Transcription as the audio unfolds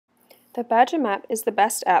The Badger Map is the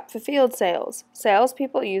best app for field sales.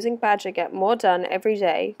 Salespeople using Badger get more done every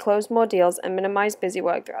day, close more deals, and minimize busy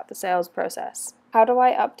work throughout the sales process. How do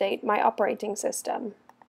I update my operating system?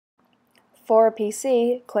 For a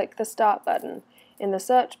PC, click the Start button. In the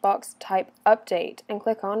search box, type Update and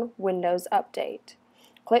click on Windows Update.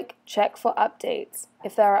 Click Check for Updates.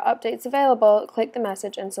 If there are updates available, click the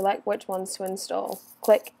message and select which ones to install.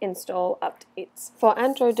 Click Install Updates. For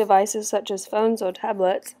Android devices such as phones or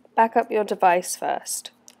tablets, back up your device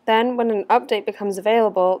first. Then, when an update becomes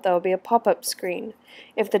available, there will be a pop-up screen.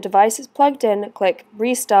 If the device is plugged in, click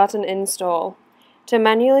Restart and Install. To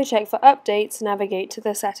manually check for updates, navigate to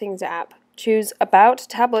the Settings app. Choose About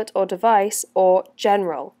Tablet or Device or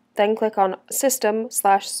General. Then click on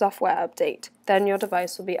System/Software Update. Then your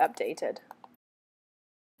device will be updated.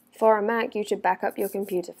 For a Mac, you should back up your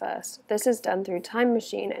computer first. This is done through Time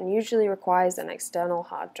Machine and usually requires an external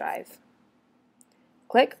hard drive.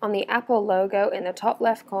 Click on the Apple logo in the top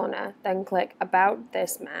left corner, then click About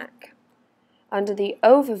this Mac. Under the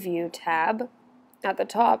Overview tab, at the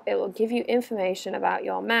top, it will give you information about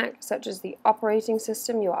your Mac, such as the operating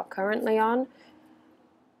system you are currently on.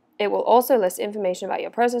 It will also list information about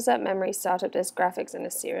your processor, memory, startup disk, graphics, and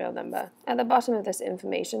a serial number. At the bottom of this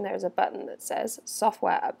information, there is a button that says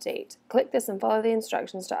Software Update. Click this and follow the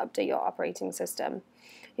instructions to update your operating system.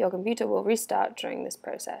 Your computer will restart during this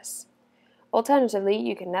process. Alternatively,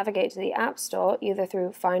 you can navigate to the App Store either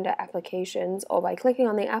through Finder Applications or by clicking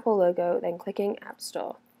on the Apple logo, then clicking App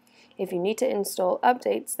Store. If you need to install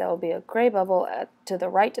updates, there will be a grey bubble to the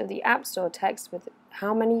right of the App Store text with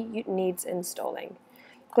how many needs installing.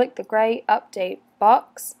 Click the grey Update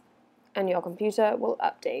box and your computer will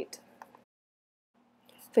update.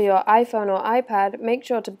 For your iPhone or iPad, make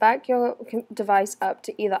sure to back your device up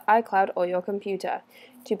to either iCloud or your computer.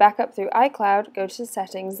 To back up through iCloud, go to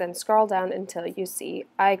Settings, then scroll down until you see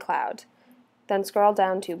iCloud. Then scroll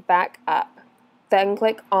down to Back Up. Then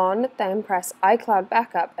click on, then press iCloud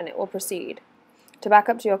Backup and it will proceed. To back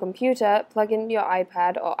up to your computer, plug in your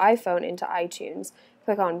iPad or iPhone into iTunes.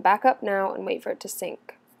 Click on Backup Now and wait for it to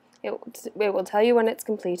sync. It will tell you when it's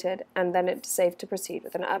completed and then it's safe to proceed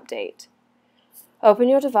with an update. Open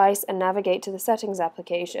your device and navigate to the Settings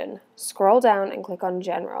application. Scroll down and click on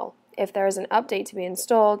General. If there is an update to be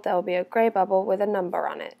installed, there will be a grey bubble with a number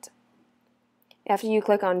on it. After you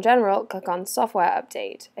click on General, click on Software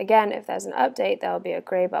Update. Again, if there's an update, there will be a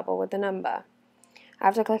grey bubble with the number.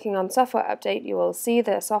 After clicking on Software Update, you will see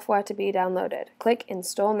the software to be downloaded. Click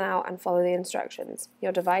Install Now and follow the instructions.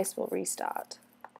 Your device will restart.